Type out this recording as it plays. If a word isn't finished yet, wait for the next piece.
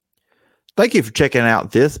Thank you for checking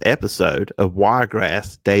out this episode of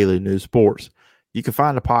Wiregrass Daily News Sports. You can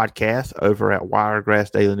find the podcast over at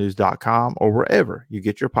wiregrassdailynews.com or wherever you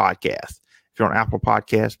get your podcasts. If you're on Apple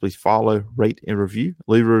Podcasts, please follow, rate, and review.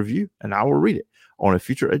 Leave a review, and I will read it on a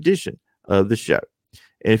future edition of the show.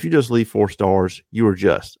 And if you just leave 4 stars, you are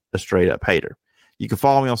just a straight-up hater. You can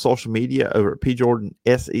follow me on social media over at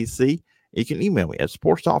pjordansec. You can email me at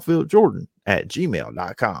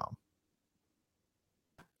sportstalkphillipjordan@gmail.com.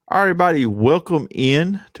 All right, everybody, welcome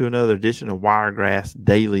in to another edition of Wiregrass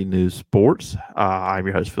Daily News Sports. I'm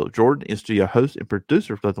your host, Phillip Jordan, in-studio host and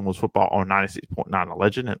producer of Nothing Was Football on 96.9 The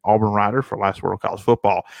Legend and Auburn writer for Last Word on College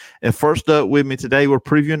Football. And first up with me today, we're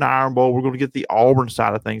previewing the Iron Bowl. We're going to get the Auburn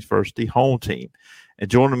side of things first, the home team.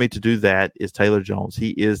 And joining me to do that is Taylor Jones. He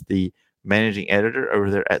is the managing editor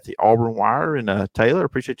over there at the Auburn Wire. And Taylor,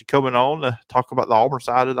 appreciate you coming on to talk about the Auburn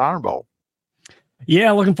side of the Iron Bowl.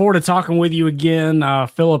 Yeah, looking forward to talking with you again.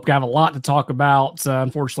 Phillip, I have a lot to talk about.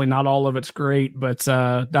 Unfortunately, not all of it's great, but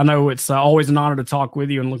I know it's always an honor to talk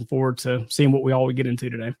with you and looking forward to seeing what we all get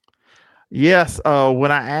into today. Yes,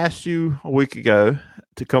 when I asked you a week ago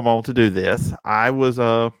to come on to do this, I was,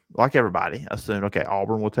 like everybody, assumed, okay,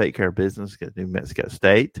 Auburn will take care of business against New Mexico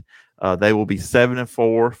State. They will be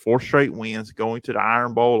 7-4, 4 straight wins, going to the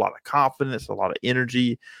Iron Bowl, a lot of confidence, a lot of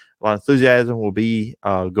energy. A lot of enthusiasm will be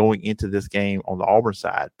going into this game on the Auburn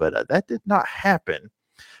side, but that did not happen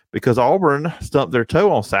because Auburn stumped their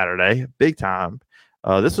toe on Saturday, big time.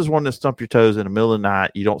 This is one that stump your toes in the middle of the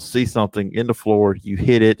night. You don't see something in the floor, you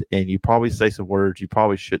hit it, and you probably say some words you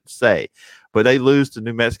probably shouldn't say. But they lose to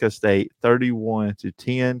New Mexico State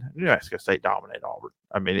 31-10. New Mexico State dominated Auburn.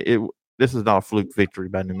 I mean, this is not a fluke victory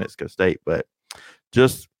by New Mexico State, but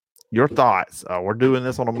just your thoughts. We're doing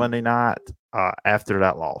this on a Monday night after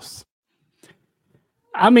that loss.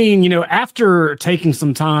 I mean, after taking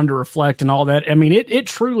some time to reflect and all that, I mean, it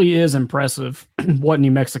truly is impressive what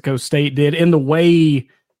New Mexico State did in the way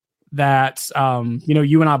that,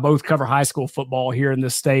 you and I both cover high school football here in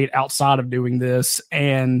this state outside of doing this.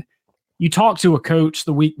 And you talk to a coach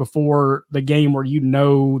the week before the game where you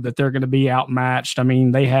know that they're going to be outmatched. I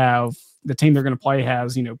mean, the team they're going to play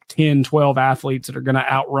has, 10, 12 athletes that are going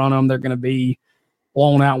to outrun them. They're going to be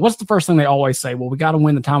blown out. What's the first thing they always say? Well, we got to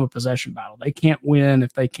win the time of possession battle. They can't win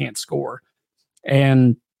if they can't score.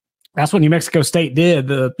 And that's what New Mexico State did.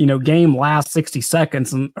 The, game lasts 60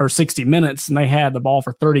 seconds or 60 minutes, and they had the ball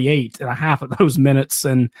for 38 and a half of those minutes.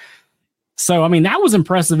 And so, I mean, that was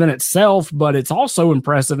impressive in itself, but it's also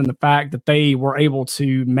impressive in the fact that they were able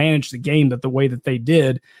to manage the game the way that they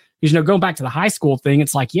did. Because, going back to the high school thing,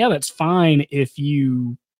 it's like, yeah, that's fine if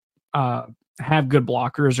you have good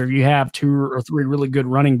blockers or if you have 2 or 3 really good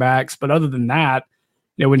running backs. But other than that,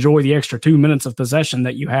 enjoy the extra 2 minutes of possession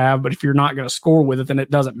that you have. But if you're not going to score with it, then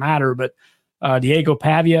it doesn't matter. But Diego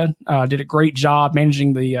Pavia did a great job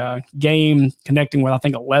managing the game, connecting with, I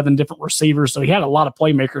think, 11 different receivers. So he had a lot of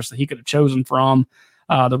playmakers that he could have chosen from.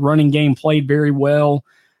 The running game played very well.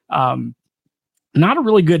 Not a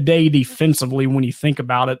really good day defensively when you think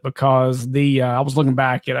about it, because I was looking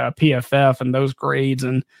back at PFF and those grades,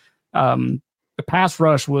 and the pass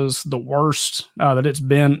rush was the worst that it's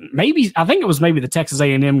been. I think it was maybe the Texas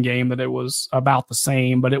A&M game that it was about the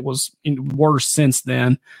same, but it was worse since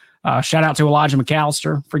then. Shout out to Elijah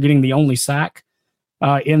McAllister for getting the only sack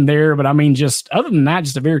in there. But I mean, just other than that,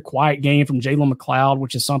 just a very quiet game from Jalen McLeod,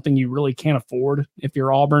 which is something you really can't afford if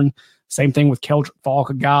you're Auburn. Same thing with Keldrick Falk,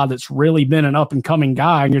 a guy that's really been an up-and-coming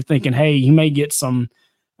guy, and you're thinking, hey, he may get some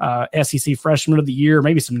SEC Freshman of the Year,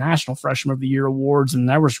 maybe some National Freshman of the Year awards, and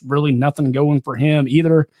there was really nothing going for him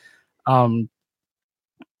either.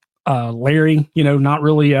 Larry, not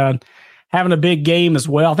really having a big game as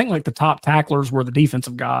well. I think like the top tacklers were the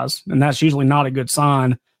defensive guys, and that's usually not a good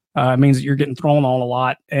sign. It means that you're getting thrown on a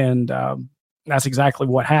lot, and that's exactly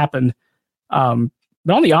what happened. But on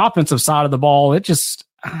the offensive side of the ball,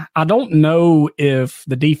 I don't know if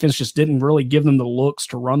the defense just didn't really give them the looks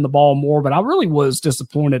to run the ball more, but I really was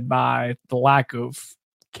disappointed by the lack of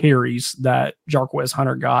carries that Jarquez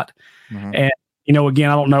Hunter got. Mm-hmm. And,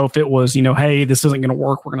 again, I don't know if it was, hey, this isn't going to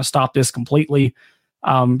work, we're going to stop this completely.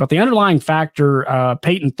 But the underlying factor,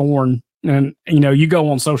 Peyton Thorne, and, you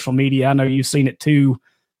go on social media, I know you've seen it too.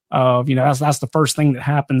 That's the first thing that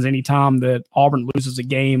happens anytime that Auburn loses a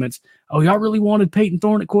game. It's, oh, y'all really wanted Peyton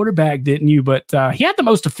Thorne at quarterback, didn't you? But he had the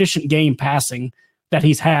most efficient game passing that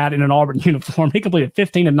he's had in an Auburn uniform. He completed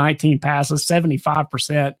 15 of 19 passes,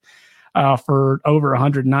 75% for over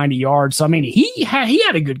 190 yards. So, I mean, he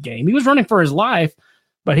had a good game. He was running for his life,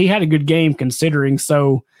 but he had a good game considering.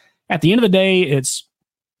 So, at the end of the day, it's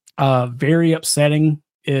very upsetting.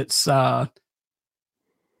 It's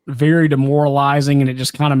very demoralizing, and it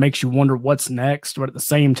just kind of makes you wonder what's next. But at the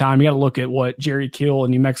same time, you got to look at what Jerry Kill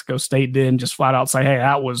and New Mexico State did and just flat out say, hey,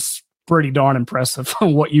 that was pretty darn impressive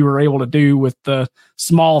on what you were able to do with the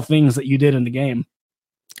small things that you did in the game.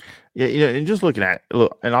 Yeah, and just looking at it,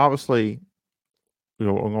 look, and obviously, I'm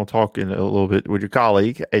going to talk in a little bit with your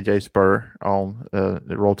colleague, AJ Spurr, on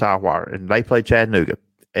the Roll Tide Wire, and they played Chattanooga.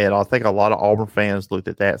 And I think a lot of Auburn fans looked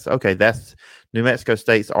at that and said, okay, that's New Mexico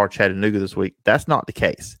State's our Chattanooga this week. That's not the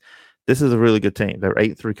case. This is a really good team. They're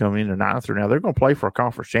 8-3 coming in, they're 9-3 now. They're going to play for a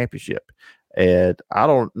conference championship. And I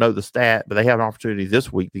don't know the stat, but they have an opportunity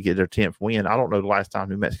this week to get their 10th win. I don't know the last time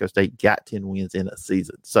New Mexico State got 10 wins in a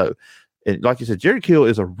season. So, like you said, Jerry Kill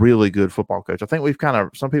is a really good football coach. I think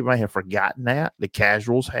some people may have forgotten that. The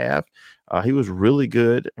casuals have. He was really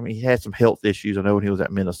good. I mean, he had some health issues, I know, when he was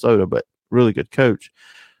at Minnesota, but really good coach.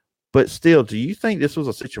 But still, do you think this was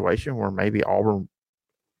a situation where maybe Auburn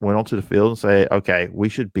went onto the field and say, okay, we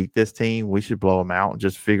should beat this team, we should blow them out, and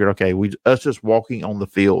just figured, okay, us just walking on the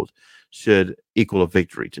field should equal a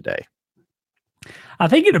victory today? I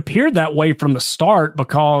think it appeared that way from the start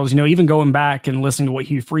because, even going back and listening to what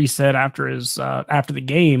Hugh Freeze said after the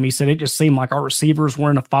game, he said it just seemed like our receivers were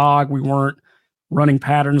in a fog. We weren't running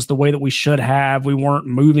patterns the way that we should have. We weren't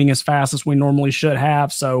moving as fast as we normally should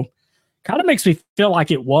have. So kind of makes me feel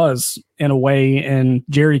like it was in a way. And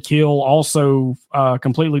Jerry Kill also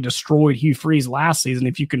completely destroyed Hugh Freeze last season,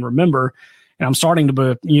 if you can remember. And I'm starting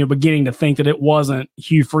to beginning to think that it wasn't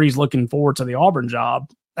Hugh Freeze looking forward to the Auburn job,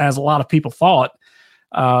 as a lot of people thought.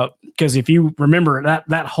 Because if you remember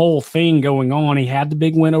that whole thing going on, he had the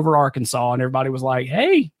big win over Arkansas, and everybody was like,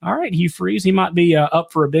 hey, all right, Hugh Freeze, he might be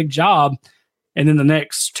up for a big job. And then the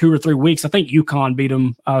next 2 or 3 weeks, I think UConn beat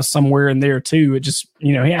him somewhere in there too. It just,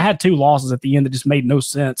 he had 2 losses at the end that just made no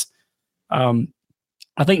sense. I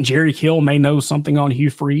think Jerry Kill may know something on Hugh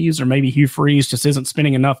Freeze, or maybe Hugh Freeze just isn't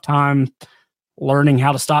spending enough time learning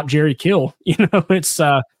how to stop Jerry Kill. It's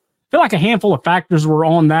I feel like a handful of factors were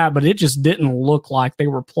on that, but it just didn't look like they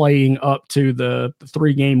were playing up to the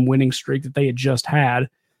 3-game winning streak that they had just had.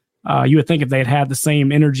 You would think if they had the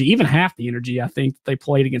same energy, even half the energy, I think they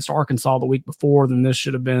played against Arkansas the week before, then this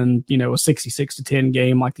should have been, a 66-10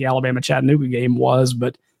 game like the Alabama-Chattanooga game was.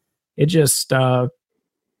 But it just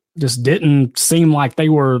didn't seem like they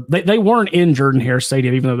weren't in Jordan-Hare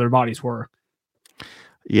Stadium, even though their bodies were.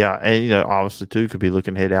 Yeah, and obviously too could be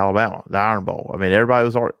looking ahead to Alabama, the Iron Bowl. I mean, everybody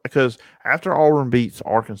was because after Auburn beats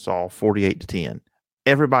Arkansas 48-10,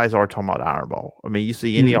 everybody's already talking about the Iron Bowl. I mean, you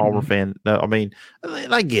see any Auburn fan. I mean,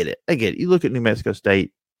 I get it. You look at New Mexico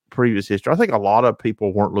State previous history. I think a lot of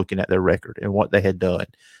people weren't looking at their record and what they had done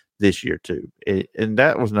this year too, and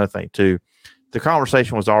that was another thing too. The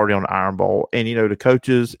conversation was already on the Iron Bowl, and the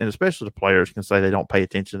coaches and especially the players can say they don't pay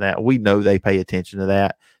attention to that. We know they pay attention to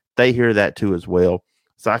that. They hear that too as well.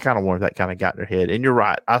 So I kind of wonder if that kind of got in their head. And you're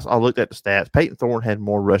right. I looked at the stats. Peyton Thorne had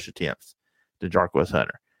more rush attempts than Jarquez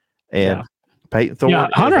Hunter. And Peyton Thorne. Yeah,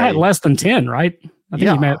 Hunter had less than 10, right? I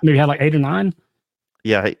think he maybe had like 8 or 9.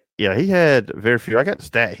 Yeah, he had very few. I got the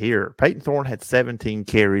stat here. Peyton Thorne had 17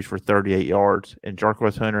 carries for 38 yards, and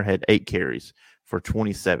Jarquez Hunter had 8 carries for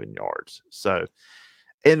 27 yards. So,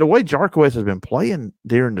 and the way Jarquez has been playing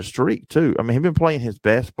during the streak, too. I mean, he's been playing his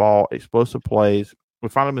best ball, explosive plays.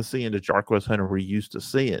 We've finally been seeing the Jarquez Hunter we're used to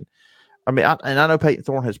seeing. I mean, I know Peyton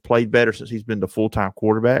Thorne has played better since he's been the full-time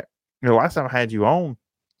quarterback. Last time I had you on,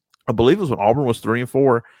 I believe it was when Auburn was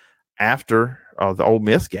 3-4 after the Ole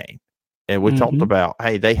Miss game. And we talked about,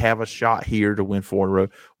 hey, they have a shot here to win 4 in a row.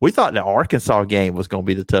 We thought the Arkansas game was going to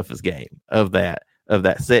be the toughest game of that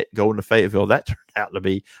set going to Fayetteville. That turned out to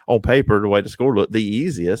be, on paper, the way the score looked, the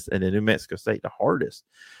easiest, and then New Mexico State the hardest.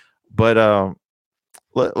 But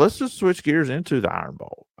let's just switch gears into the Iron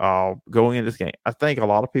Bowl. Going into this game, I think a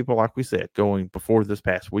lot of people, like we said, going before this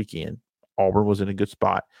past weekend, Auburn was in a good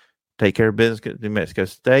spot. Take care of business at New Mexico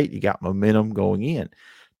State. You got momentum going in.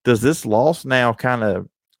 Does this loss now kind of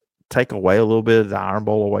take away a little bit of the Iron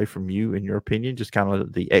Bowl away from you, in your opinion? Just kind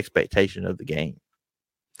of the expectation of the game?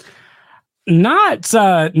 Not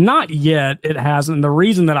yet. It hasn't. The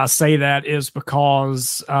reason that I say that is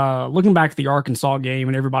because looking back at the Arkansas game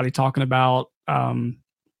and everybody talking about,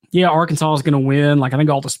 Arkansas is going to win. Like, I think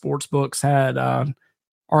all the sports books had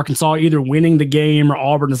Arkansas either winning the game or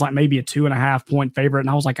Auburn is like maybe a 2.5 point favorite. And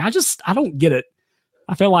I was like, I don't get it.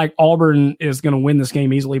 I feel like Auburn is going to win this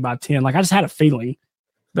game easily by 10. Like, I just had a feeling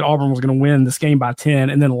that Auburn was going to win this game by 10.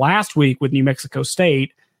 And then last week with New Mexico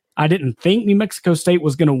State, I didn't think New Mexico State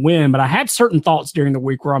was going to win, but I had certain thoughts during the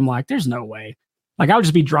week where I'm like, there's no way. Like, I would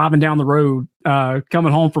just be driving down the road,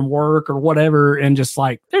 coming home from work or whatever, and just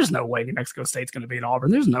like, there's no way New Mexico State's going to beat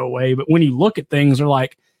Auburn. There's no way. But when you look at things, they're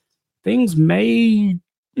like, things may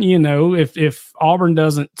if Auburn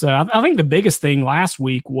doesn't, I think the biggest thing last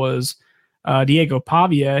week was Diego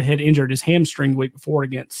Pavia had injured his hamstring the week before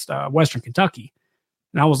against Western Kentucky.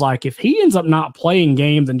 And I was like, if he ends up not playing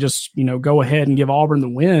game, then just, go ahead and give Auburn the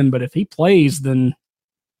win. But if he plays, then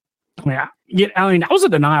I was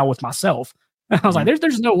in denial with myself. I was like,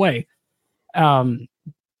 there's no way.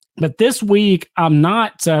 But this week, I'm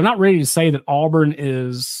not ready to say that Auburn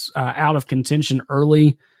is out of contention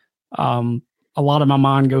early. A lot of my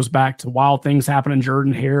mind goes back to wild things happen in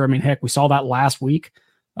Jordan-Hare. I mean, heck, we saw that last week,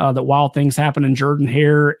 that wild things happen in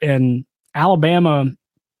Jordan-Hare, and Alabama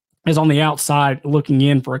is on the outside looking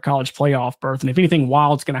in for a college playoff berth. And if anything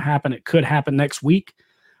wild's going to happen, it could happen next week.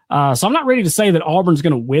 So I'm not ready to say that Auburn's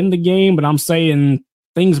going to win the game, but I'm saying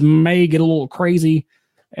things may get a little crazy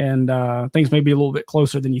and things may be a little bit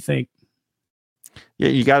closer than you think. Yeah,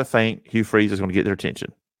 you got to think Hugh Freeze is going to get their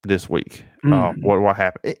attention this week. What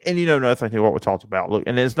happened? And another thing, what we talked about. Look,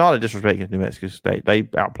 and it's not a disrespect against New Mexico State. They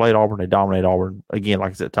outplayed Auburn. They dominated Auburn. Again,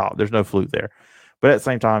 like I said, top. There's no fluke there. But at the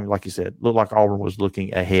same time, like you said, looked like Auburn was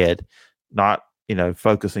looking ahead, not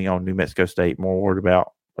focusing on New Mexico State, more worried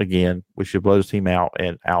about, again, we should blow this team out,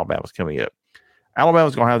 and Alabama's coming up.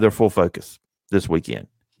 Alabama's going to have their full focus this weekend.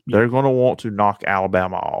 They're going to want to knock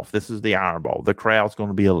Alabama off. This is the Iron Bowl. The crowd's going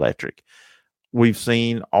to be electric. We've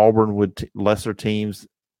seen Auburn with lesser teams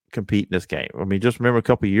compete in this game. I mean, just remember a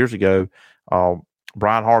couple of years ago,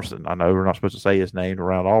 Brian Harsin. I know we're not supposed to say his name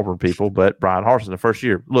around Auburn people, but Brian Harsin, the first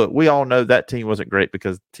year. Look, we all know that team wasn't great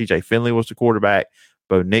because TJ Finley was the quarterback.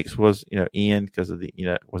 Bo Nix was, in because of the,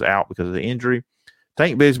 was out because of the injury.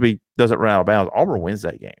 Tank Bigsby doesn't run out of bounds. Auburn wins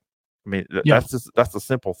that game. I mean, that's the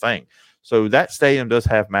simple thing. So that stadium does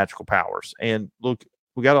have magical powers. And look,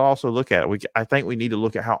 we got to also look at it. I think we need to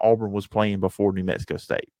look at how Auburn was playing before New Mexico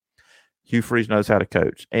State. Hugh Freeze knows how to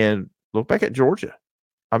coach. And look back at Georgia.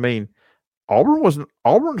 I mean,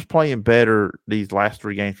 Auburn's playing better these last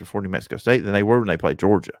three games before New Mexico State than they were when they played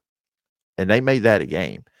Georgia. And they made that a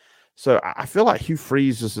game. So I feel like Hugh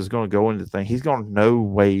Freeze just is going to go into the thing. He's going to know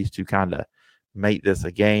ways to kind of make this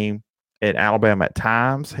a game. And Alabama at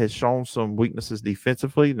times has shown some weaknesses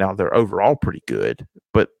defensively. Now they're overall pretty good,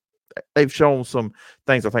 but they've shown some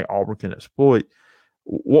things I think Auburn can exploit.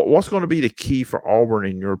 What's going to be the key for Auburn,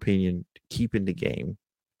 in your opinion, keeping the game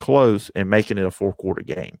close and making it a fourth-quarter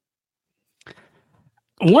game?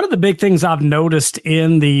 One of the big things I've noticed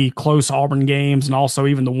in the close Auburn games, and also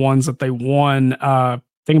even the ones that they won,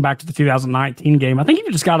 thinking back to the 2019 game, I think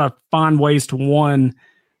you just got to find ways to,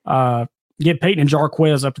 get Peyton and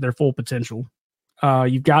Jarquez up to their full potential.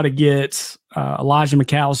 You've got to get Elijah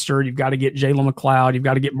McAllister. You've got to get Jalen McLeod. You've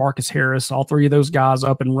got to get Marcus Harris. All three of those guys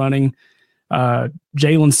up and running.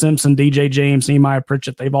 Jalen Simpson, DJ James, Nehemiah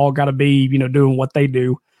Pritchett, they've all got to be, doing what they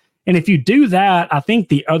do. And if you do that, I think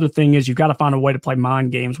the other thing is you've got to find a way to play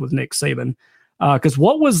mind games with Nick Saban. Because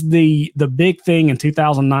what was the big thing in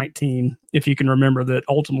 2019, if you can remember, that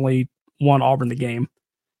ultimately won Auburn the game?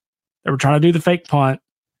 They were trying to do the fake punt,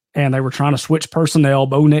 and they were trying to switch personnel.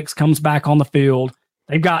 Bo Nix comes back on the field.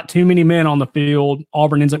 They've got too many men on the field.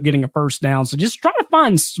 Auburn ends up getting a first down. So just try to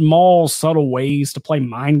find small, subtle ways to play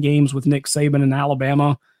mind games with Nick Saban in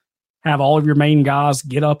Alabama. Have all of your main guys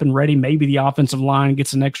get up and ready. Maybe the offensive line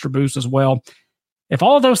gets an extra boost as well. If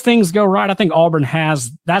all of those things go right, I think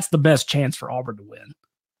that's the best chance for Auburn to win.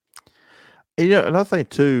 Another thing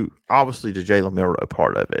too, obviously the Jalen Milroe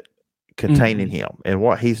part of it, containing him and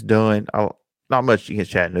what he's done. Not much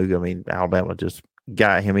against Chattanooga. I mean, Alabama just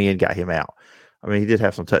got him in, got him out. I mean, he did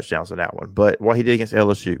have some touchdowns in that one, but what he did against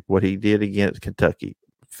LSU, what he did against Kentucky,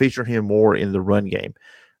 feature him more in the run game.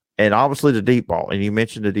 And obviously the deep ball, and you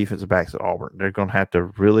mentioned the defensive backs at Auburn. They're going to have to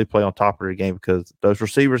really play on top of their game because those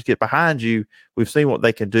receivers get behind you. We've seen what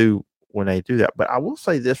they can do when they do that. But I will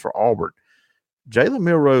say this for Auburn. Jalen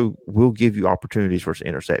Milroe will give you opportunities for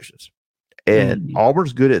interceptions. And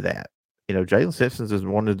Auburn's good at that. Jalen Simpson is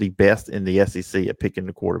one of the best in the SEC at picking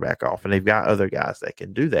the quarterback off, and they've got other guys that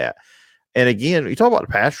can do that. And again, you talk about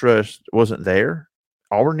the pass rush wasn't there.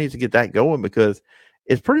 Auburn needs to get that going because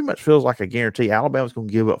it pretty much feels like a guarantee Alabama's going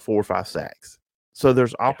to give up 4 or 5 sacks. So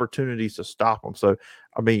there's opportunities to stop them. So,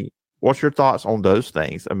 I mean, what's your thoughts on those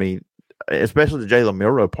things? I mean, especially the Jalen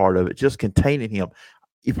Milroe part of it, just containing him.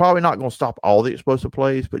 You're probably not going to stop all the explosive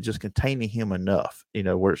plays, but just containing him enough,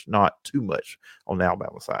 where it's not too much on the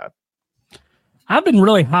Alabama side. I've been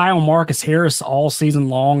really high on Marcus Harris all season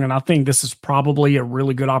long, and I think this is probably a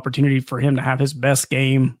really good opportunity for him to have his best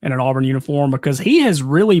game in an Auburn uniform because he has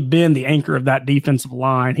really been the anchor of that defensive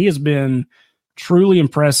line. He has been truly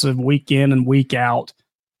impressive week in and week out.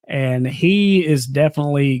 And he is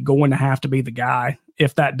definitely going to have to be the guy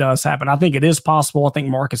if that does happen. I think it is possible. I think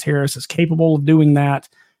Marcus Harris is capable of doing that.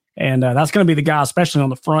 And that's going to be the guy, especially on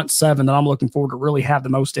the front seven, that I'm looking forward to really have the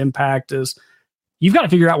most impact. Is you've got to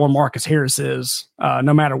figure out where Marcus Harris is,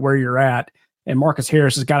 no matter where you're at. And Marcus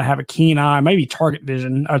Harris has got to have a keen eye, maybe tunnel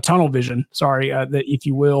vision, that if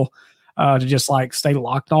you will, to just like stay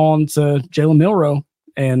locked on to Jalen Milroe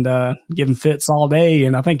and give him fits all day.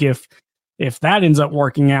 And I think if that ends up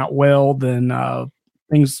working out well, then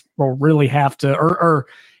things will really have to, or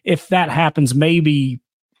if that happens, maybe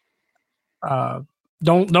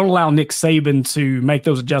don't allow Nick Saban to make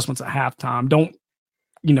those adjustments at halftime. Don't,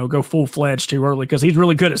 go full-fledged too early, because he's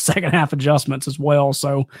really good at second half adjustments as well.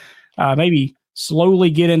 So maybe slowly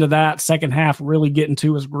get into that second half, really get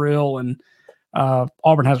into his grill, and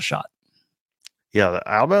Auburn has a shot. Yeah,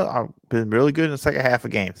 Alabama have been really good in the second half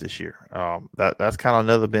of games this year. That's kind of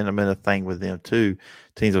another been a thing with them too.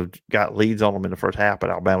 Teams have got leads on them in the first half, but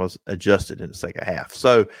Alabama's adjusted in the second half.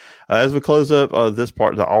 So as we close up this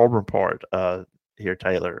part, the Auburn part here,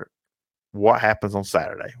 Taylor, what happens on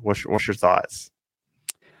Saturday? What's your thoughts?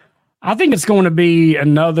 I think it's going to be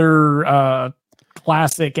another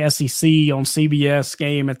classic SEC on CBS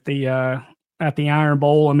game at the Iron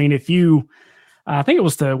Bowl. I mean, I think it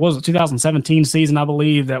was the 2017 season, I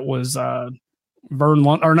believe, that was it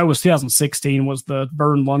was 2016 was the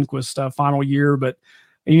Vern Lundquist final year. But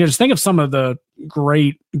just think of some of the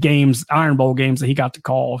great games, Iron Bowl games that he got to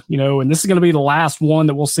call. And this is going to be the last one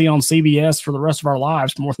that we'll see on CBS for the rest of our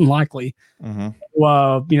lives, more than likely.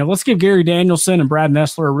 Mm-hmm. Let's give Gary Danielson and Brad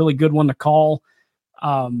Nessler a really good one to call.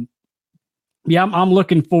 I'm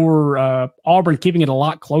looking for Auburn keeping it a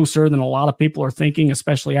lot closer than a lot of people are thinking,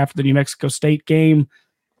 especially after the New Mexico State game.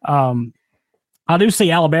 I do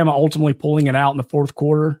see Alabama ultimately pulling it out in the fourth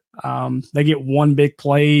quarter. They get one big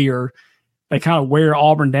play, or they kind of wear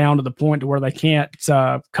Auburn down to the point to where they can't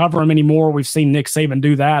cover them anymore. We've seen Nick Saban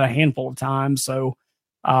do that a handful of times. So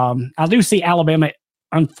I do see Alabama,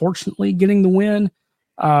 unfortunately, getting the win.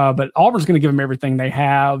 But Auburn's going to give them everything they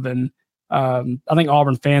have. And I think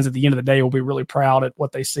Auburn fans at the end of the day will be really proud at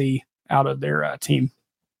what they see out of their team.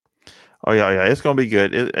 Oh, yeah. It's going to be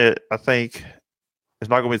good. I think it's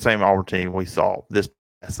not going to be the same Auburn team we saw this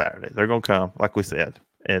Saturday. They're going to come, like we said,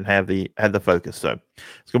 and have the focus. So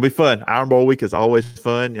it's going to be fun. Iron Bowl week is always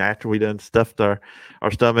fun after we done stuffed our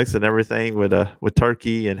stomachs and everything with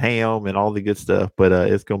turkey and ham and all the good stuff. But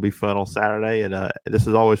it's going to be fun on Saturday. And this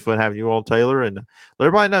is always fun having you on, Taylor. And let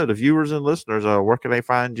everybody know, the viewers and listeners, where can they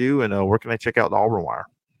find you, and where can they check out the Auburn Wire?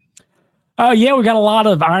 We got a lot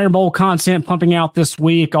of Iron Bowl content pumping out this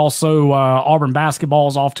week. Also, Auburn basketball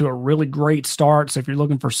is off to a really great start. So if you're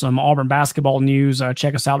looking for some Auburn basketball news,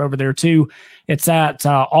 check us out over there too. It's at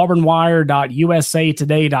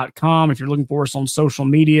auburnwire.usatoday.com. If you're looking for us on social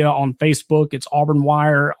media, on Facebook, it's Auburn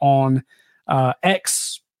Wire. On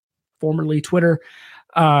X, formerly Twitter,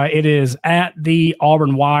 it is at the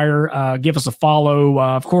Auburn Wire. Give us a follow.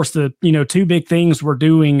 Of course, the two big things we're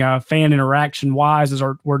doing fan interaction wise is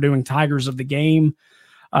we're doing Tigers of the Game.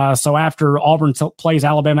 So after Auburn plays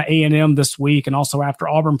Alabama A&M this week, and also after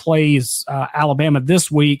Auburn plays Alabama this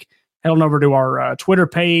week, head on over to our Twitter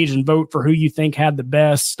page and vote for who you think had the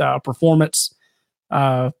best performance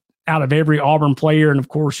out of every Auburn player. And of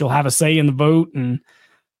course, you'll have a say in the vote, and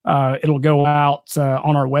it'll go out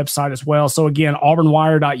on our website as well. So again,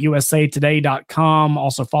 auburnwire.usatoday.com.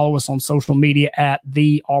 Also follow us on social media at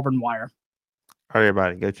the Auburn Wire. All right,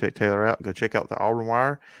 everybody, go check Taylor out. Go check out the Auburn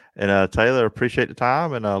Wire. And Taylor, appreciate the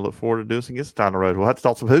time, and look forward to doing some good stuff on the road. We'll have to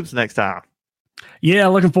talk some hoops next time. Yeah,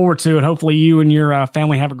 looking forward to it. Hopefully you and your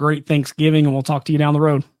family have a great Thanksgiving, and we'll talk to you down the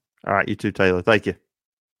road. All right, you too, Taylor. Thank you.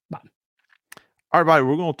 Bye. All right, everybody,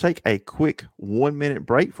 we're going to take a quick 1-minute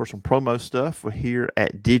break for some promo stuff here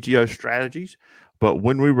at Digio Strategies. But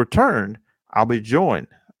when we return, I'll be joined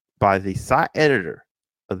by the site editor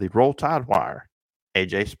of the Roll Tide Wire,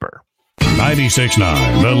 AJ Spurr.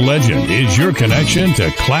 96.9, The Legend, is your connection to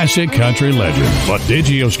classic country legends. But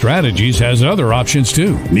Digio Strategies has other options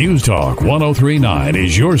too. News Talk 103.9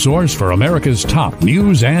 is your source for America's top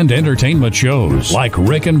news and entertainment shows, like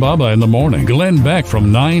Rick and Bubba in the morning, Glenn Beck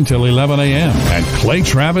from 9 till 11 a.m., and Clay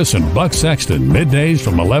Travis and Buck Sexton middays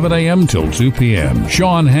from 11 a.m. till 2 p.m.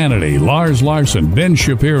 Sean Hannity, Lars Larson, Ben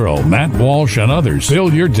Shapiro, Matt Walsh, and others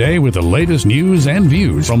fill your day with the latest news and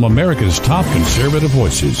views from America's top conservative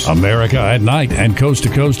voices. America at night, and Coast to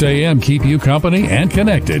Coast AM keep you company and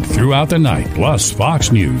connected throughout the night. Plus,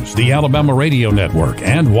 Fox News, the Alabama Radio Network,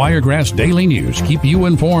 and Wiregrass Daily News keep you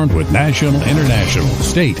informed with national, international,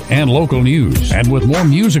 state, and local news. And with more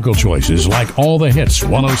musical choices like All the Hits,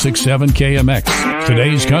 106.7 KMX,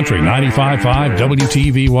 Today's Country, 95.5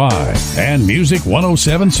 WTVY, and Music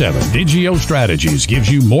 107.7. Digio Strategies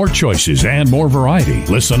gives you more choices and more variety.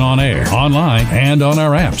 Listen on air, online, and on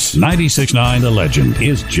our apps. 96.9 The Legend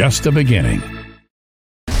is just the beginning.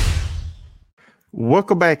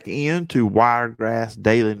 Welcome back into Wiregrass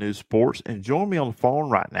Daily News Sports, and join me on the phone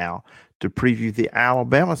right now to preview the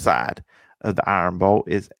Alabama side of the Iron Bowl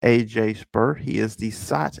is AJ Spurr. He is the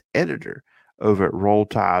site's editor over at Roll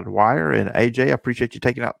Tide Wire. And AJ, I appreciate you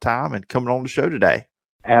taking out time and coming on the show today.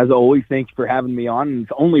 As always, thanks for having me on. And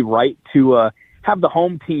it's only right to have the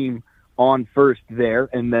home team on first there,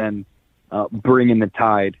 and then bring in the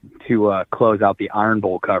Tide to close out the Iron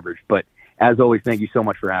Bowl coverage. But as always, thank you so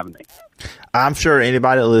much for having me. I'm sure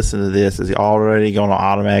anybody that listens to this is already going to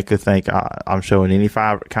automatically think I'm showing any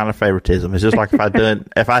kind of favoritism. It's just like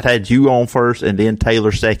if I'd had you on first and then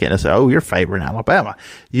Taylor second, and say, "Oh, you're favoring Alabama."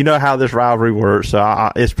 You know how this rivalry works,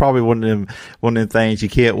 so it's probably one of them things you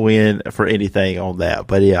can't win for anything on that.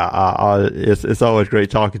 But yeah, it's always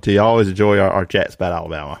great talking to you. I always enjoy our chats about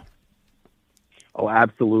Alabama. Oh,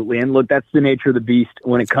 absolutely. And look, that's the nature of the beast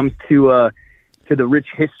when it comes to the rich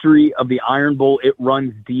history of the Iron Bowl. It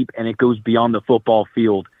runs deep and it goes beyond the football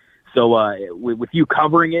field. So with you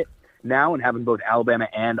covering it now and having both Alabama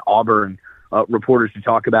and Auburn reporters to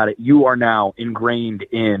talk about it, you are now ingrained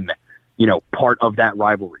in, part of that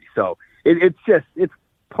rivalry. So it's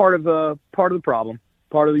part of the problem,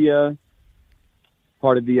 part of the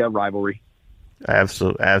rivalry.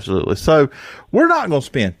 Absolutely. So we're not going to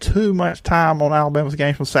spend too much time on Alabama's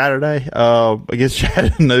game from Saturday against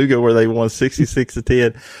Chattanooga, where they won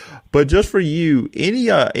 66-10. But just for you,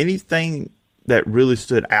 anything that really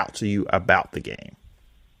stood out to you about the game?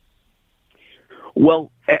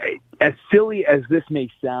 Well, as silly as this may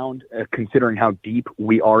sound, considering how deep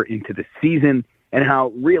we are into the season and how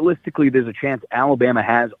realistically there's a chance Alabama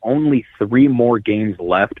has only 3 more games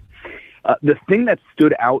left, the thing that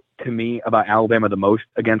stood out to me about Alabama the most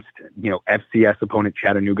against, FCS opponent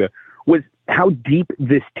Chattanooga was how deep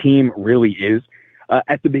this team really is.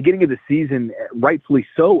 At the beginning of the season, rightfully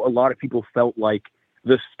so, a lot of people felt like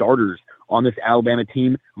the starters on this Alabama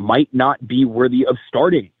team might not be worthy of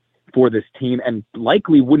starting for this team and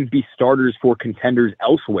likely wouldn't be starters for contenders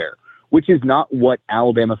elsewhere, which is not what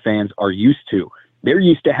Alabama fans are used to. They're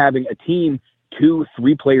used to having a team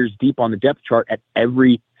 2-3 players deep on the depth chart at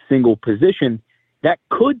every single position that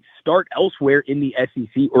could start elsewhere in the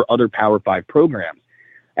SEC or other Power 5 programs.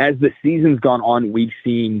 As the season's gone on, we've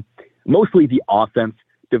seen mostly the offense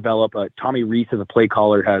develop. Tommy Rees as a play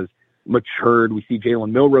caller has matured. We see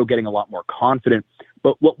Jalen Milroe getting a lot more confident.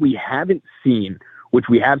 But what we haven't seen, which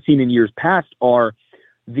we have seen in years past, are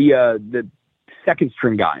the second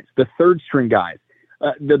string guys, the third string guys,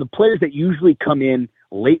 the players that usually come in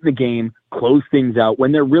late in the game, close things out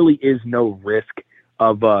when there really is no risk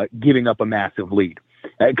of giving up a massive lead,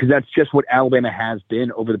 because that's just what Alabama has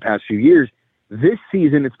been over the past few years. This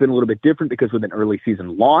season, it's been a little bit different because with an early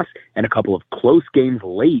season loss and a couple of close games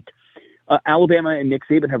late, Alabama and Nick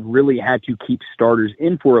Saban have really had to keep starters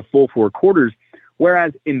in for a full 4 quarters,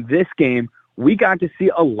 whereas in this game, we got to see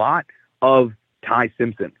a lot of Ty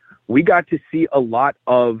Simpson. We got to see a lot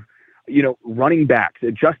of, running backs.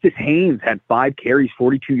 Justice Haynes had 5 carries,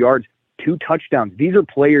 42 yards, 2 touchdowns. These are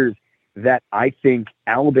players that I think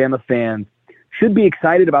Alabama fans should be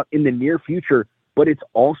excited about in the near future, but it's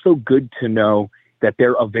also good to know that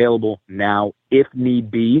they're available now if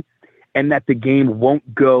need be, and that the game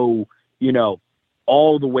won't go,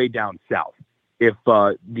 all the way down south if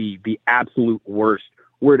the absolute worst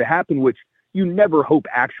were to happen, which you never hope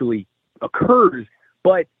actually occurs,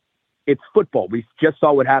 but it's football. We just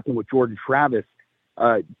saw what happened with Jordan Travis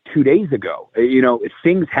 2 days ago.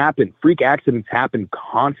 Things happen. Freak accidents happen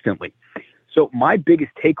constantly. So my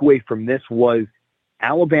biggest takeaway from this was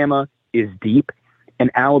Alabama is deep,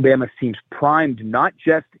 and Alabama seems primed not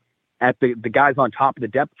just at the guys on top of the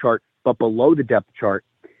depth chart, but below the depth chart.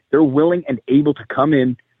 They're willing and able to come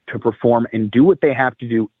in to perform and do what they have to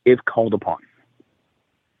do if called upon.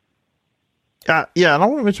 And I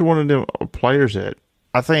want to mention one of the players that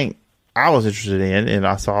I think I was interested in, and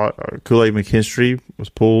I saw Kool-Aid McKinstry was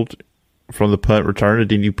pulled from the punt return, and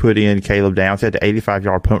then you put in Caleb Downs, had the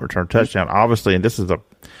 85-yard punt return touchdown. Obviously, and this is a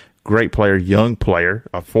great player, young player,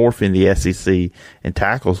 a 4th in the SEC in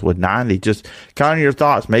tackles with 90. Just kind of your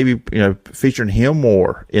thoughts, maybe featuring him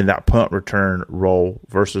more in that punt return role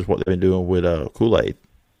versus what they've been doing with Kool-Aid.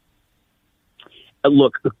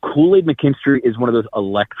 Look, Kool-Aid McKinstry is one of those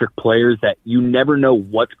electric players that you never know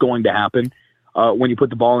what's going to happen when you put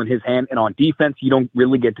the ball in his hand. And on defense, you don't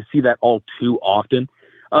really get to see that all too often.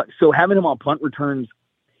 So having him on punt returns,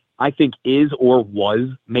 I think is or was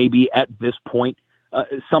maybe at this point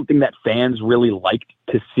something that fans really liked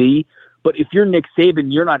to see. But if you're Nick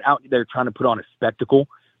Saban, you're not out there trying to put on a spectacle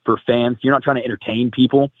for fans. You're not trying to entertain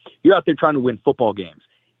people. You're out there trying to win football games.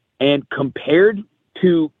 And compared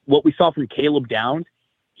to what we saw from Caleb Downs,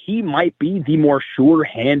 he might be the more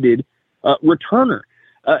sure-handed returner.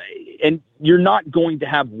 And you're not going to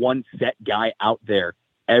have one set guy out there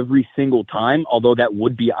every single time, although that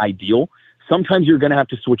would be ideal. Sometimes you're going to have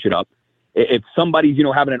to switch it up. If somebody's,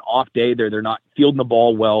 having an off day, they're not fielding the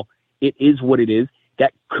ball well, it is what it is.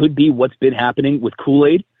 That could be what's been happening with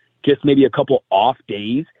Kool-Aid, just maybe a couple off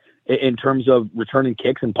days in terms of returning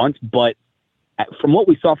kicks and punts. But from what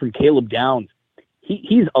we saw from Caleb Downs,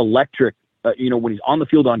 he's electric, when he's on the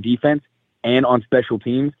field on defense and on special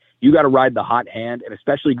teams. You got to ride the hot hand, and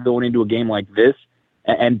especially going into a game like this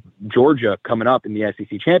and Georgia coming up in the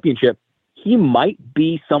SEC championship, he might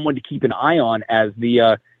be someone to keep an eye on as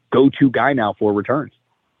the go-to guy now for returns.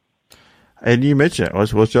 And you mentioned it.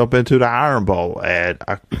 Let's jump into the Iron Bowl. And,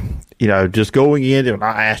 just going in, and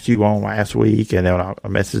I asked you on last week, and then I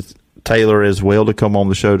messaged Taylor as well to come on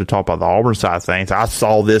the show to talk about the Auburn side of things. I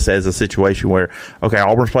saw this as a situation where, okay,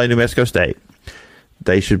 Auburn's playing New Mexico State.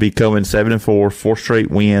 They should be coming 7-4, 4 straight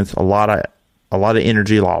wins, a lot of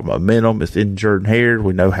energy, a lot of momentum. It's in Jordan-Hare.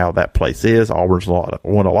 We know how that place is. Auburn's won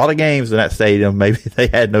a lot of games in that stadium. Maybe they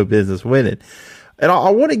had no business winning. And I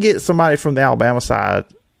want to get somebody from the Alabama side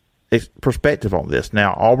perspective on this.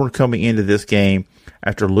 Now, Auburn coming into this game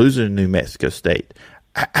after losing to New Mexico State.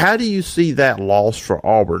 How do you see that loss for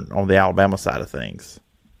Auburn on the Alabama side of things?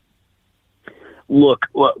 Look,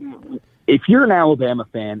 if you're an Alabama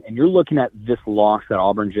fan and you're looking at this loss that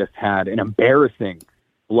Auburn just had, an embarrassing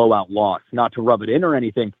blowout loss, not to rub it in or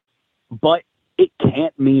anything, but it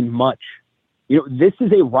can't mean much. This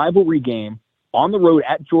is a rivalry game on the road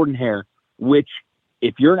at Jordan-Hare, which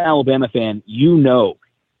if you're an Alabama fan,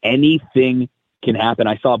 anything can happen.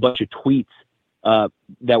 I saw a bunch of tweets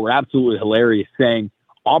that were absolutely hilarious saying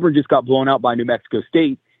Auburn just got blown out by New Mexico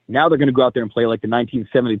State. Now they're going to go out there and play like the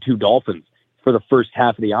 1972 Dolphins for the first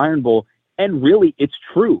half of the Iron Bowl. And really, it's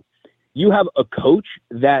true. You have a coach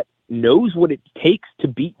that knows what it takes to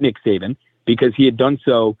beat Nick Saban because he had done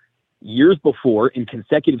so years before in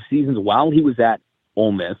consecutive seasons while he was at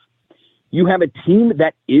Ole Miss. You have a team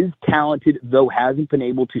that is talented, though hasn't been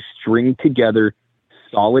able to string together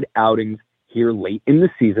solid outings here late in the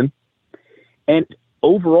season. And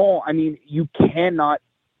overall, you cannot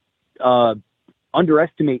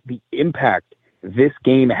underestimate the impact this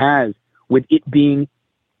game has with it being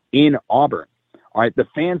in Auburn. All right, the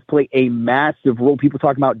fans play a massive role. People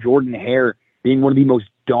talk about Jordan-Hare being one of the most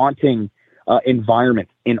daunting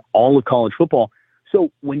environments in all of college football.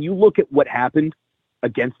 So when you look at what happened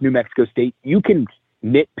against New Mexico State, you can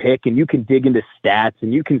nitpick and you can dig into stats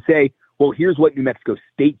and you can say, well, here's what New Mexico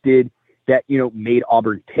State did that, made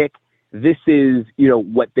Auburn tick. This is,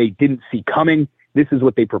 what they didn't see coming. This is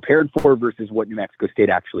what they prepared for versus what New Mexico State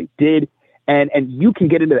actually did. And you can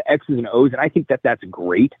get into the X's and O's, and I think that that's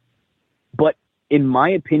great. But in my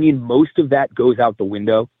opinion, most of that goes out the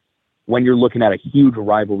window when you're looking at a huge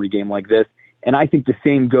rivalry game like this. And I think the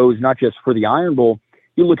same goes not just for the Iron Bowl.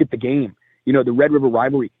 You look at the game, the Red River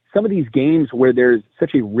rivalry, some of these games where there's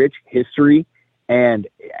such a rich history and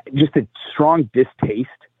just a strong distaste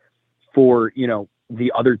for,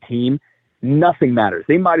 the other team, nothing matters.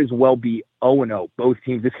 They might as well be 0-0, both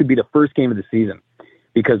teams. This could be the first game of the season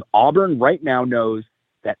because Auburn right now knows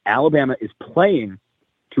that Alabama is playing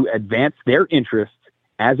to advance their interests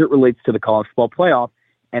as it relates to the college football playoff.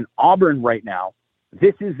 And Auburn right now,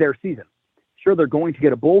 this is their season. Sure, they're going to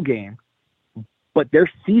get a bowl game, but their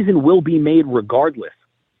season will be made regardless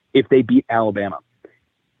if they beat Alabama.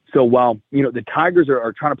 So while, the Tigers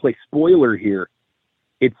are trying to play spoiler here,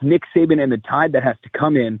 it's Nick Saban and the Tide that has to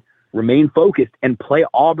come in, remain focused, and play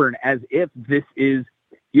Auburn as if this is,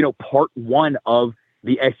 part one of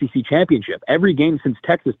the SEC championship. Every game since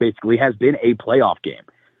Texas basically has been a playoff game.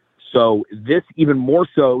 So this, even more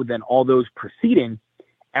so than all those preceding,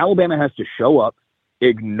 Alabama has to show up,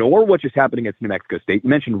 ignore what just happened against New Mexico State. You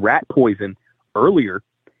mentioned rat poison earlier.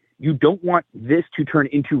 You don't want this to turn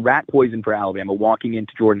into rat poison for Alabama walking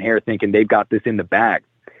into Jordan-Hare thinking they've got this in the bag,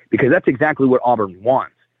 because that's exactly what Auburn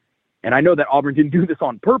wants. And I know that Auburn didn't do this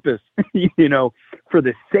on purpose, for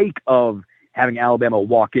the sake of having Alabama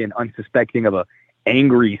walk in unsuspecting of a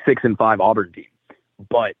angry 6-5 Auburn team.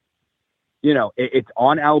 But, it's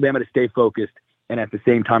on Alabama to stay focused. And at the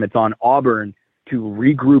same time, it's on Auburn to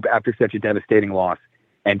regroup after such a devastating loss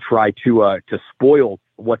and try to spoil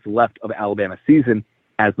what's left of Alabama's season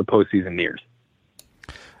as the postseason nears.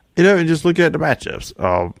 And just look at the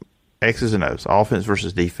matchups. X's and O's, offense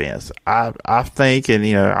versus defense. I think, and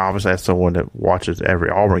obviously as someone that watches every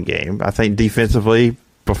Auburn game, I think defensively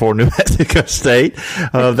before New Mexico State,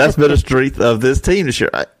 that's been a strength of this team this year.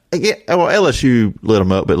 Again, well, LSU lit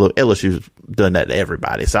them up, but look, LSU's done that to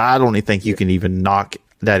everybody. So I don't even think you can even knock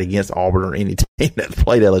that against Auburn or any team that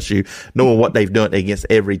played LSU, knowing what they've done against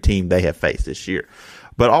every team they have faced this year.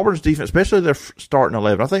 But Auburn's defense, especially their starting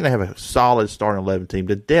 11, I think they have a solid starting 11 team.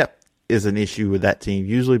 The depth is an issue with that team.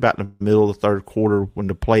 Usually about in the middle of the third quarter when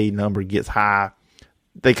the play number gets high,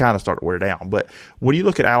 they kind of start to wear down. But when you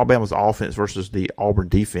look at Alabama's offense versus the Auburn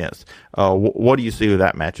defense, what do you see with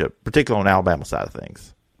that matchup, particularly on Alabama's side of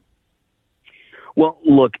things? Well,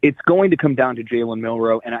 look, it's going to come down to Jalen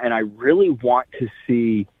Milroe, and I really want to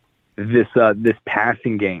see this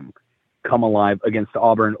passing game come alive against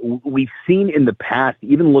Auburn. We've seen in the past,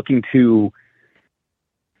 even looking to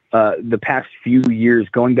the past few years,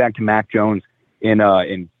 going back to Mac Jones in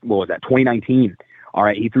what was that, 2019. All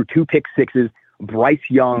right, he threw 2 pick sixes. Bryce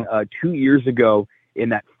Young 2 years ago in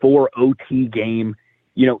that 4 OT game,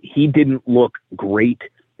 he didn't look great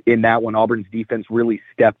in that one. Auburn's defense really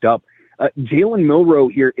stepped up. Jalen Milroe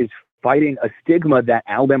here is fighting a stigma that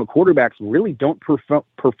Alabama quarterbacks really don't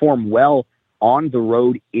perform well on the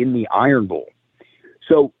road in the Iron Bowl.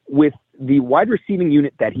 So with the wide receiving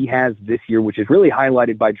unit that he has this year, which is really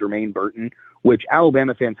highlighted by Jermaine Burton, which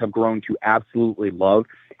Alabama fans have grown to absolutely love.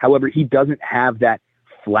 However, he doesn't have that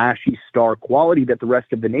flashy star quality that the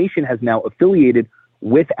rest of the nation has now affiliated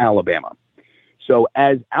with Alabama. So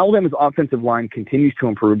as Alabama's offensive line continues to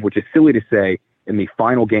improve, which is silly to say in the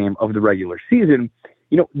final game of the regular season,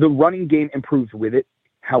 the running game improves with it.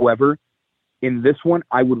 However, in this one,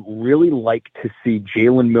 I would really like to see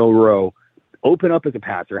Jalen Milroe open up as a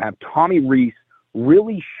passer, have Tommy Rees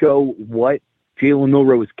really show what Jalen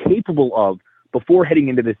Milroe is capable of before heading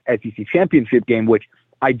into this SEC championship game, which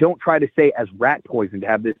I don't try to say as rat poison to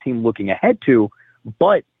have this team looking ahead to,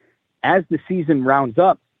 but as the season rounds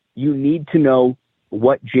up, you need to know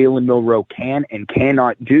what Jalen Milroe can and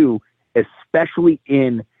cannot do, especially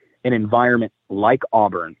in an environment like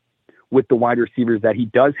Auburn with the wide receivers that he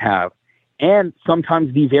does have, and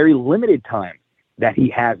sometimes the very limited time that he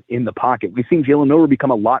has in the pocket. We've seen Jalen Milroe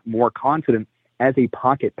become a lot more confident as a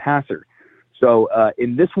pocket passer. So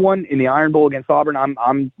in this one, in the Iron Bowl against Auburn,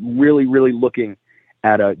 I'm really, really looking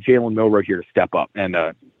at Jalen Milroe here to step up and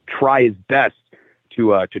try his best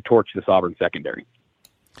to torch this Auburn secondary.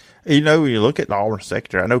 When you look at the Auburn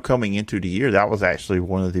secondary, I know coming into the year, that was actually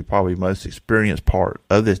one of the probably most experienced part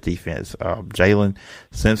of this defense. Jalen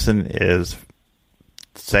Simpson is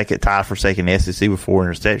tied for second in the SEC with 4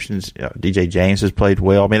 interceptions. DJ James has played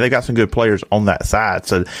well. I mean, they got some good players on that side.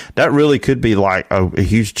 So that really could be like a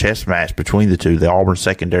huge chess match between the two, the Auburn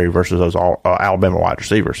secondary versus those Alabama wide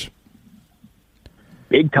receivers.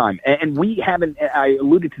 Big time. And we haven't, I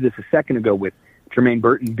alluded to this a second ago with Jermaine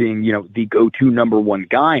Burton being, the go-to number one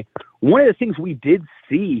guy. One of the things we did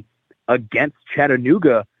see against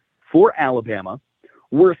Chattanooga for Alabama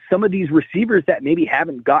were some of these receivers that maybe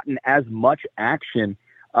haven't gotten as much action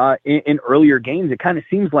in earlier games. It kind of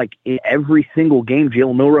seems like in every single game,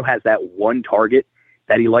 Jalen Milroe has that one target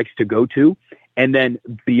that he likes to go to. And then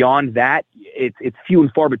beyond that, it's few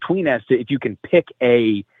and far between as to if you can pick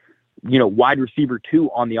a, wide receiver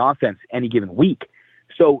 2 on the offense any given week.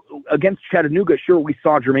 So against Chattanooga, sure, we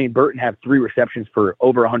saw Jermaine Burton have 3 receptions for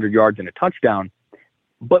over 100 yards and a touchdown,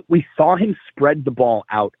 but we saw him spread the ball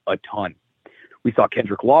out a ton. We saw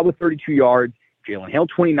Kendrick Law with 32 yards, Jalen Hale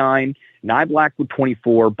 29, Nye Black with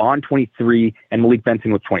 24, Bond 23, and Malik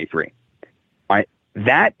Benson with 23. All right,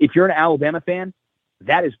 that, if you're an Alabama fan,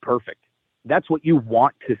 that is perfect. That's what you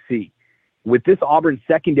want to see. With this Auburn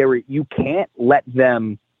secondary, you can't let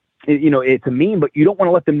them, it's a meme, but you don't want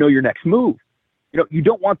to let them know your next move. You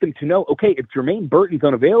don't want them to know, okay, if Jermaine Burton's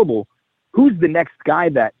unavailable, who's the next guy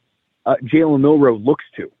that Jalen Milroe looks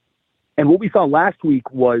to? And what we saw last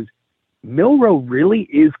week was Milroe really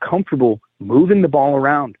is comfortable moving the ball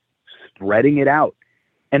around, spreading it out.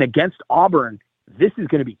 And against Auburn, this is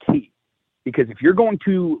going to be key. Because if you're going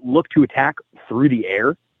to look to attack through the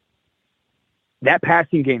air, that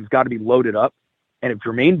passing game's got to be loaded up. And if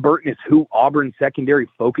Jermaine Burton is who Auburn secondary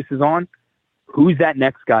focuses on, who's that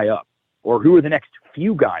next guy up? Or who are the next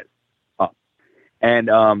few guys up? And,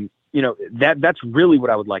 that's really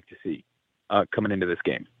what I would like to see coming into this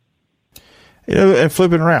game. And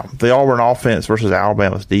flipping around, the Auburn offense versus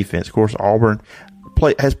Alabama's defense. Of course, Auburn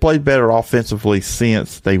has played better offensively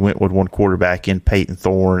since they went with one quarterback in Peyton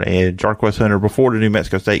Thorne, and Jarquez Hunter before the New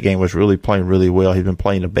Mexico State game was really playing really well. He's been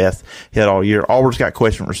playing the best he had all year. Auburn's got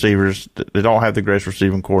question receivers. They don't have the greatest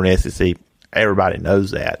receiving core in the SEC. Everybody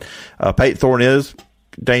knows that. Peyton Thorne is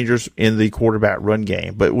dangerous in the quarterback run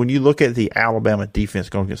game, but when you look at the Alabama defense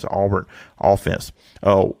going against the Auburn offense,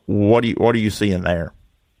 what are you seeing there?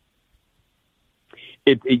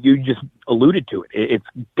 You just alluded to it. It's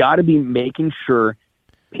got to be making sure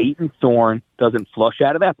Peyton Thorne doesn't flush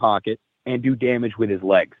out of that pocket and do damage with his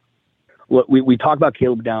legs. Look, we talk about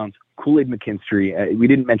Caleb Downs, Kool-Aid McKinstry. We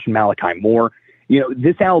didn't mention Malachi Moore.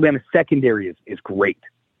 This Alabama secondary is great.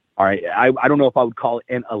 All right, I don't know if I would call it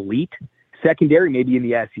an elite secondary. Maybe in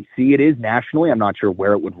the SEC it is. Nationally, I'm not sure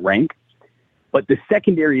where it would rank. But the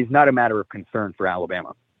secondary is not a matter of concern for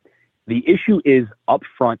Alabama. The issue is up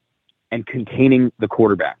front and containing the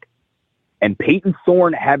quarterback. And Peyton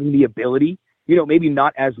Thorne having the ability, maybe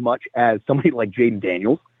not as much as somebody like Jaden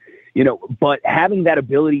Daniels, but having that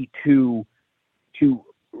ability to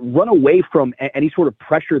run away from any sort of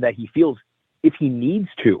pressure that he feels if he needs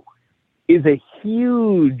to is a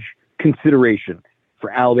huge consideration for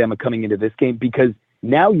Alabama coming into this game, because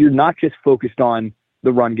now you're not just focused on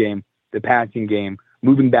the run game, the passing game,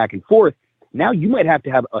 moving back and forth. Now you might have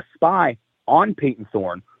to have a spy on Peyton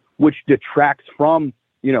Thorne, which detracts from,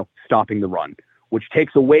 stopping the run, which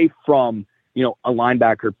takes away from, a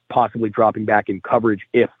linebacker possibly dropping back in coverage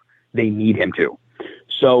if they need him to.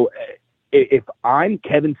 So if I'm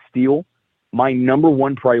Kevin Steele, my number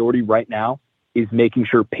one priority right now is making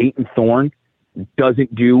sure Peyton Thorne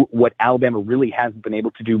doesn't do what Alabama really hasn't been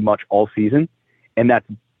able to do much all season, and that's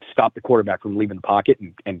stop the quarterback from leaving the pocket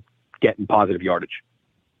and getting positive yardage.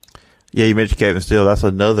 Yeah, you mentioned Kevin Steele. That's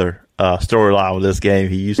another storyline with this game.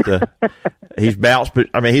 He's bounced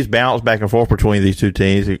back and forth between these two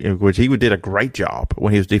teams, which he did a great job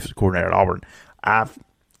when he was defensive coordinator at Auburn.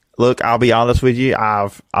 I'll be honest with you.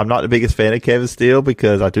 I'm not the biggest fan of Kevin Steele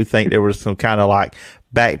because I do think there was some kind of like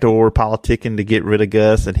backdoor politicking to get rid of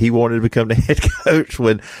Gus, and he wanted to become the head coach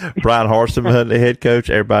when Brian Harsin was the head coach.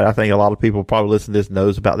 Everybody, I think a lot of people probably listening to this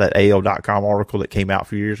knows about that AL.com article that came out a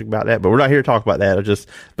few years ago about that, but we're not here to talk about that. I just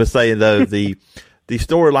been saying though, the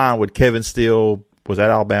storyline with Kevin Steele was at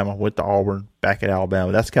Alabama, went to Auburn, back at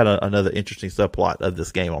Alabama. That's kind of another interesting subplot of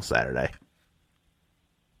this game on Saturday.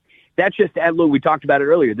 That's just, look, we talked about it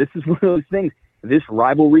earlier. This is one of those things. This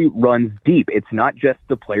rivalry runs deep. It's not just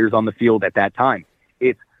the players on the field at that time.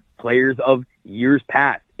 It's players of years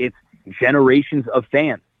past. It's generations of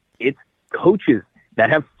fans. It's coaches that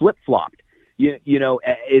have flip-flopped.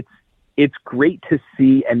 It's great to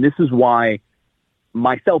see, and this is why,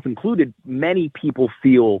 myself included, many people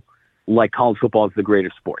feel like college football is the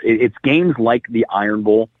greatest sport. It's games like the Iron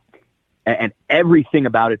Bowl and everything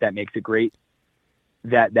about it that makes it great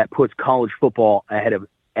that puts college football ahead of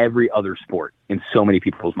every other sport in so many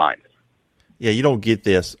people's minds. Yeah, you don't get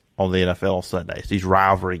this on the NFL on Sundays, these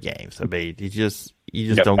rivalry games. I mean, you just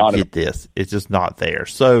don't get this. It's just not there.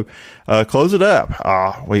 So close it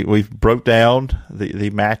up. We've broke down the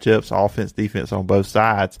matchups, offense, defense on both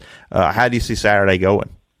sides. How do you see Saturday going?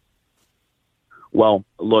 Well,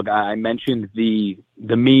 look, I mentioned the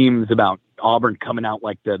memes about Auburn coming out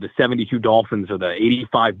like the 72 Dolphins or the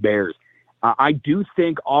 85 Bears. I do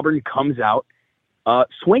think Auburn comes out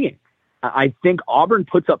swinging. I think Auburn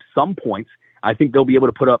puts up some points. I think they'll be able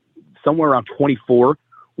to put up somewhere around 24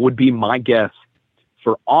 would be my guess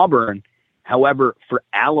for Auburn. However, for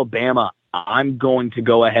Alabama, I'm going to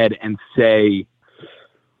go ahead and say,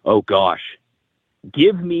 oh gosh,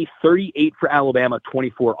 give me 38 for Alabama,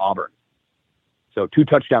 24 Auburn. So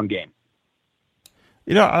 2-touchdown game.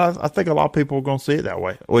 I think a lot of people are going to see it that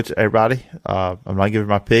way, which everybody, I'm not giving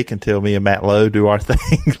my pick until me and Matt Lowe do our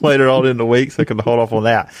thing later on in the week, so I can hold off on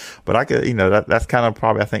that. But I could, that's kind of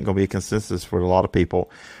probably, I think, going to be a consensus for a lot of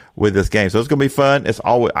people with this game. So it's going to be fun. It's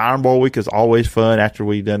always, Iron Bowl week is always fun after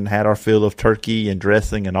we done had our fill of turkey and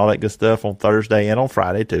dressing and all that good stuff on Thursday and on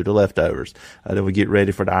Friday too, the leftovers. Then we get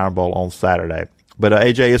ready for the Iron Bowl on Saturday. But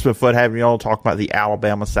AJ, it's been fun having you on, talk about the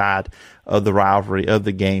Alabama side of the rivalry of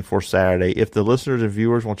the game for Saturday. If the listeners and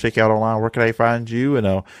viewers want to check out online, where can they find you,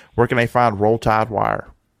 and where can they find Roll Tide Wire?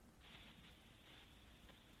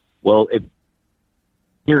 Well, if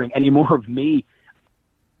hearing any more of me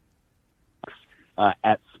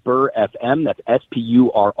at Spurr FM, that's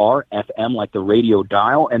SPURR FM, like the radio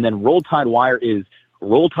dial, and then Roll Tide Wire is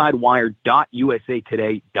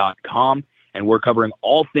rolltidewire.usatoday.com. And we're covering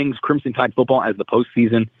all things Crimson Tide football as the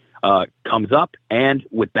postseason comes up. And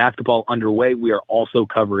with basketball underway, we are also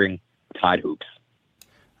covering Tide hoops.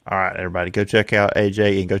 All right, everybody, go check out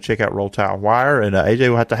AJ and go check out Roll Tide Wire. And AJ,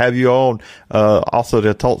 we'll have to have you on also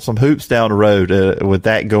to talk some hoops down the road with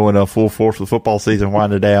that going full force with football season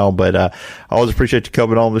winding down. But I always appreciate you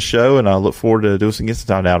coming on the show, and I look forward to doing some again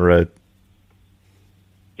sometime down the road.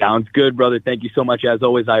 Sounds good, brother. Thank you so much. As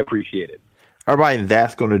always, I appreciate it. All right, and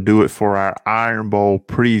that's going to do it for our Iron Bowl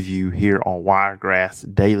preview here on Wiregrass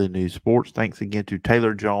Daily News Sports. Thanks again to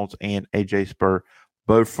Taylor Jones and AJ Spurr,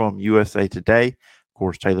 both from USA Today. Of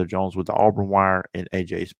course, Taylor Jones with the Auburn Wire and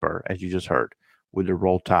AJ Spurr, as you just heard, with the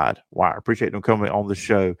Roll Tide Wire. Appreciate them coming on the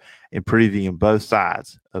show and previewing both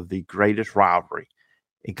sides of the greatest rivalry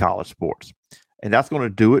in college sports. And that's going to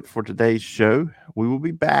do it for today's show. We will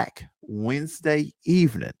be back Wednesday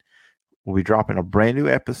evening. We'll be dropping a brand new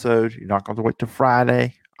episode. You're not going to wait till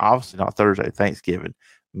Friday, obviously not Thursday, Thanksgiving.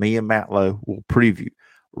 Me and Matt Lowe will preview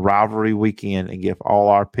rivalry weekend and give all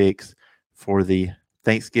our picks for the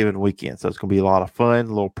Thanksgiving weekend. So it's going to be a lot of fun, a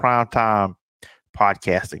little primetime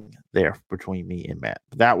podcasting there between me and Matt.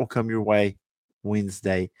 That will come your way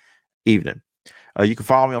Wednesday evening. You can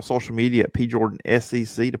follow me on social media at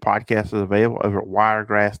PJordanSEC. The podcast is available over at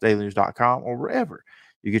wiregrassdailynews.com or wherever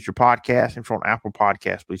you get your podcast. If you're on Apple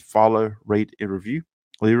Podcasts, please follow, rate, and review.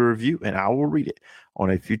 Leave a review, and I will read it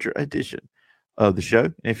on a future edition of the show.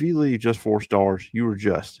 And if you leave just 4 stars, you are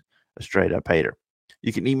just a straight-up hater.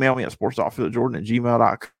 You can email me at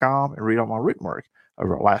sports.phillipjordan@gmail.com and read all my written work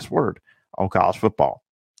over at Last Word on college football.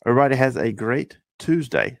 Everybody has a great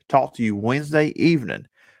Tuesday. Talk to you Wednesday evening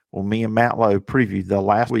when me and Matt Lowe preview the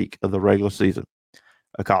last week of the regular season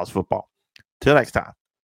of college football. Till next time,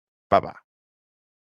 bye-bye.